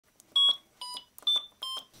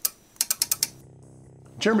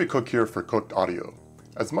Jeremy Cook here for Cooked Audio.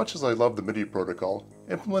 As much as I love the MIDI protocol,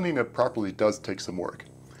 implementing it properly does take some work.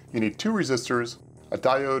 You need 2 resistors, a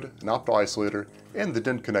diode, an opto isolator, and the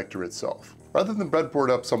DIN connector itself. Rather than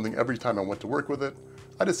breadboard up something every time I went to work with it,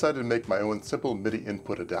 I decided to make my own simple MIDI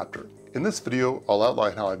input adapter. In this video, I'll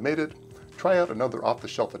outline how I made it, try out another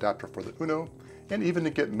off-the-shelf adapter for the Uno, and even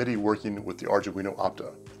to get MIDI working with the Arduino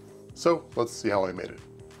Opta. So let's see how I made it.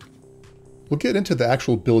 We'll get into the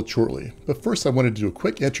actual build shortly, but first I wanted to do a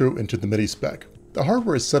quick intro into the MIDI spec. The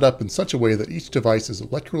hardware is set up in such a way that each device is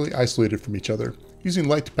electrically isolated from each other, using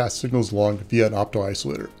light to pass signals along via an opto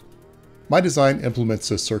isolator. My design implements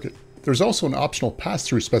this circuit. There's also an optional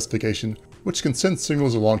pass-through specification, which can send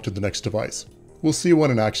signals along to the next device. We'll see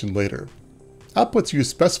one in action later. Outputs use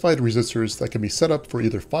specified resistors that can be set up for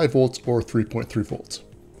either 5 volts or 3.3 volts.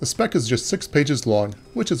 The spec is just 6 pages long,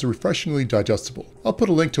 which is refreshingly digestible. I'll put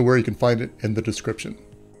a link to where you can find it in the description.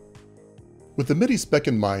 With the MIDI spec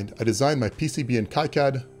in mind, I designed my PCB in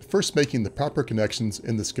KiCad, first making the proper connections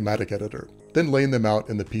in the schematic editor, then laying them out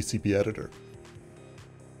in the PCB editor.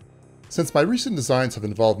 Since my recent designs have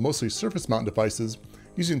involved mostly surface mount devices,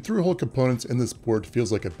 using through-hole components in this board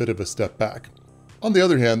feels like a bit of a step back. On the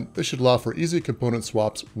other hand, this should allow for easy component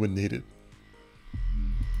swaps when needed.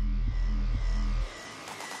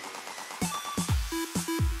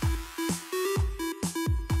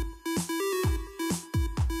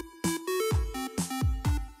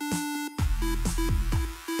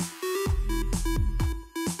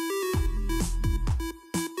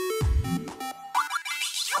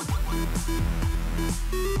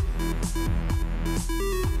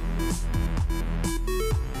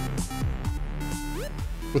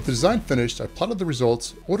 With the design finished, I plotted the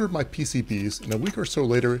results, ordered my PCBs, and a week or so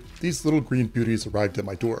later, these little green beauties arrived at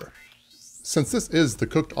my door. Since this is the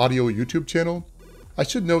Cooked Audio YouTube channel, I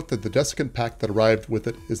should note that the desiccant pack that arrived with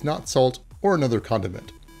it is not salt or another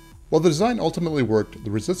condiment. While the design ultimately worked, the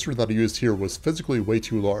resistor that I used here was physically way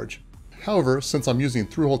too large. However, since I'm using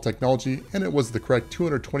through-hole technology and it was the correct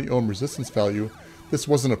 220 ohm resistance value, this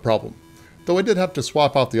wasn't a problem, though I did have to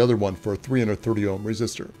swap out the other one for a 330 ohm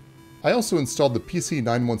resistor. I also installed the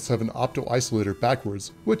PC917 opto isolator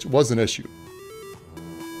backwards, which was an issue.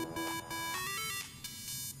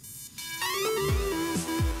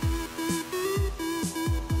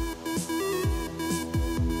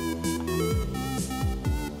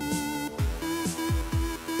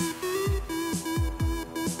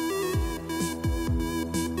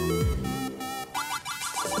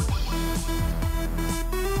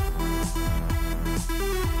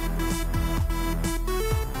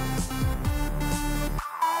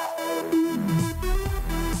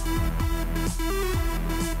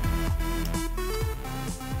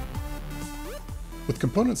 With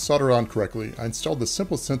components soldered on correctly, I installed the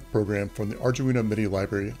SimpleSynth program from the Arduino MIDI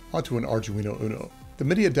library onto an Arduino Uno. The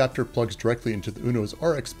MIDI adapter plugs directly into the Uno's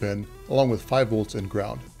RX pin, along with 5 volts and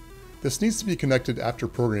ground. This needs to be connected after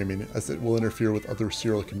programming as it will interfere with other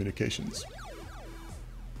serial communications.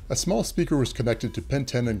 A small speaker was connected to pin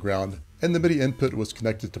 10 and ground, and the MIDI input was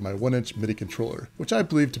connected to my 1-inch MIDI controller, which I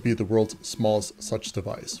believe to be the world's smallest such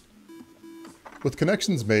device. With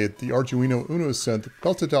connections made, the Arduino Uno synth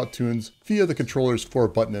belted out tunes via the controller's 4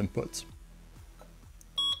 button inputs.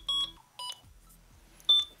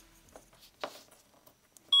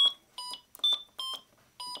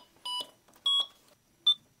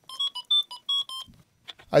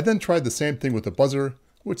 I then tried the same thing with a buzzer,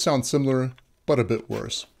 which sounds similar, but a bit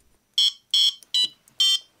worse.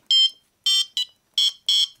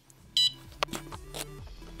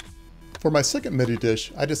 For my second MIDI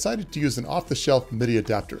dish, I decided to use an off-the-shelf MIDI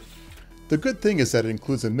adapter. The good thing is that it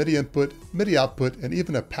includes a MIDI input, MIDI output, and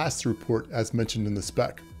even a pass-through port as mentioned in the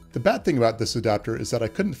spec. The bad thing about this adapter is that I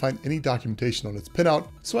couldn't find any documentation on its pinout,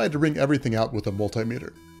 so I had to ring everything out with a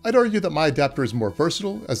multimeter. I'd argue that my adapter is more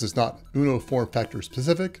versatile as it's not Uno form factor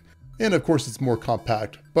specific, and of course it's more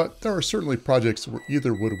compact, but there are certainly projects where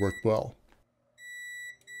either would work well.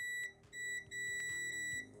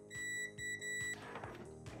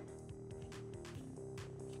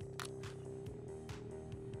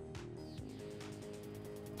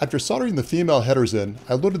 After soldering the female headers in,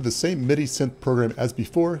 I loaded the same MIDI synth program as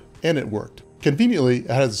before, and it worked. Conveniently, it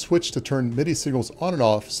has a switch to turn MIDI signals on and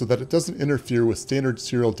off so that it doesn't interfere with standard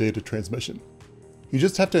serial data transmission. You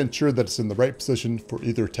just have to ensure that it's in the right position for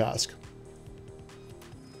either task.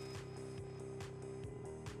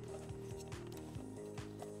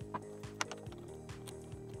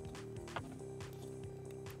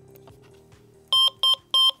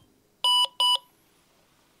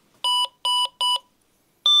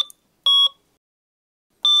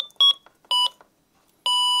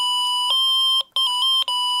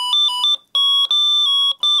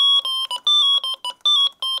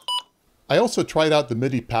 I also tried out the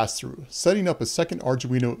MIDI pass-through, setting up a second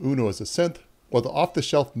Arduino Uno as a synth, while the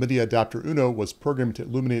off-the-shelf MIDI adapter Uno was programmed to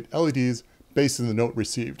illuminate LEDs based on the note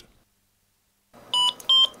received.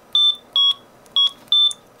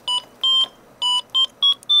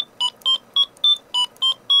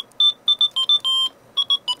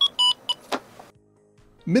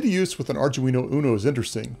 MIDI use with an Arduino Uno is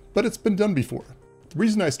interesting, but it's been done before. The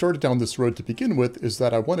reason I started down this road to begin with is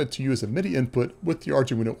that I wanted to use a MIDI input with the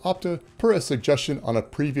Arduino Opta per a suggestion on a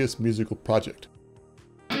previous musical project.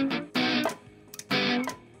 My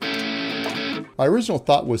original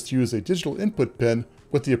thought was to use a digital input pin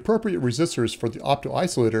with the appropriate resistors for the Opta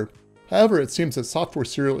isolator. However, it seems that software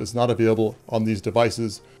serial is not available on these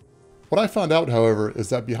devices. What I found out, however, is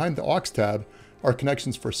that behind the aux tab are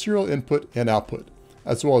connections for serial input and output,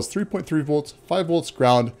 as well as 3.3 volts, 5 volts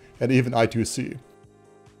ground, and even I2C.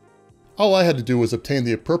 All I had to do was obtain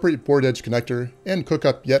the appropriate board edge connector and cook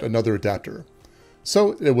up yet another adapter.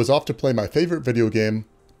 So it was off to play my favorite video game,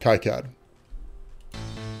 KiCad.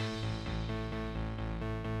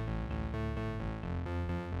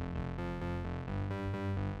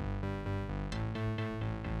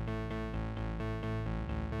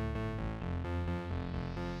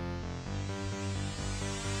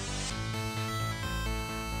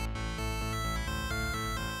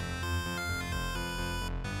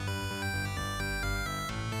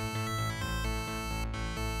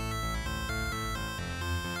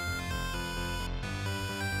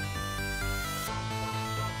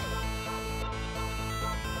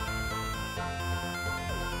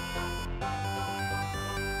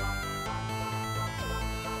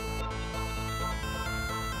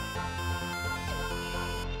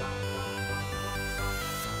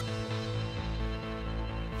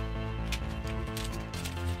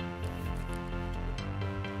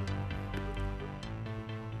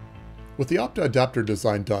 With the Opta adapter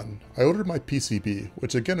design done, I ordered my PCB,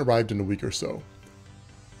 which again arrived in a week or so.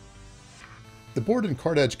 The board and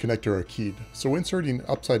card edge connector are keyed, so inserting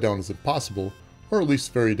upside down is impossible, or at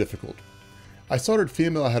least very difficult. I soldered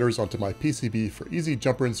female headers onto my PCB for easy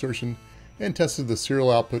jumper insertion and tested the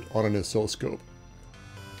serial output on an oscilloscope.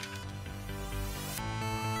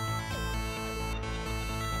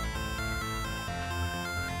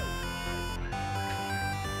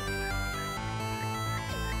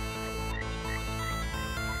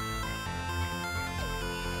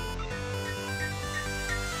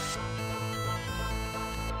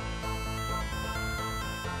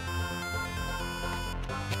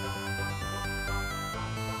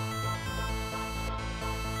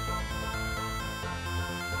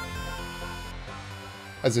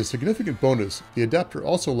 As a significant bonus, the adapter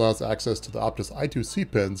also allows access to the Opta's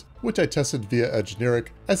I2C pins, which I tested via a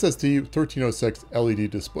generic SSD1306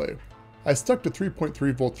 LED display. I stuck to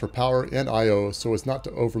 3.3 volts for power and I/O so as not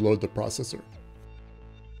to overload the processor.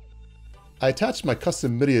 I attached my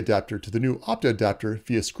custom MIDI adapter to the new Opta adapter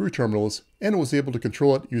via screw terminals and was able to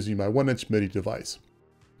control it using my 1-inch MIDI device.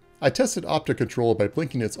 I tested Opta control by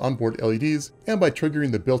blinking its onboard LEDs and by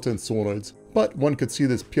triggering the built-in solenoids, but one could see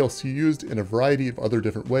this PLC used in a variety of other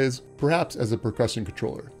different ways, perhaps as a percussion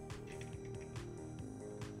controller.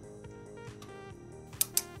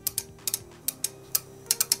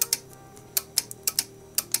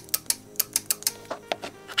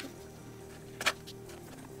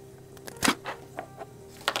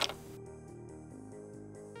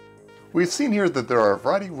 We've seen here that there are a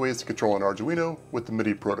variety of ways to control an Arduino with the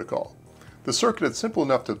MIDI protocol. The circuit is simple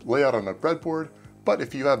enough to lay out on a breadboard, but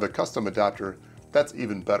if you have a custom adapter, that's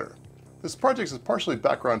even better. This project is partially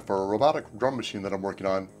background for a robotic drum machine that I'm working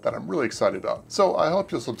on that I'm really excited about. So I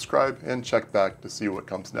hope you'll subscribe and check back to see what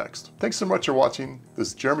comes next. Thanks so much for watching. This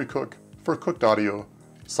is Jeremy Cook for Cooked Audio,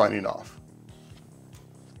 signing off.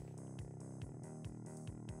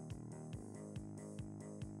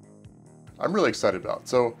 I'm really excited about.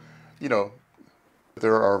 So, you know,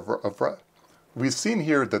 there are we've seen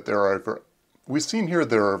here that there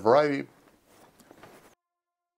are a variety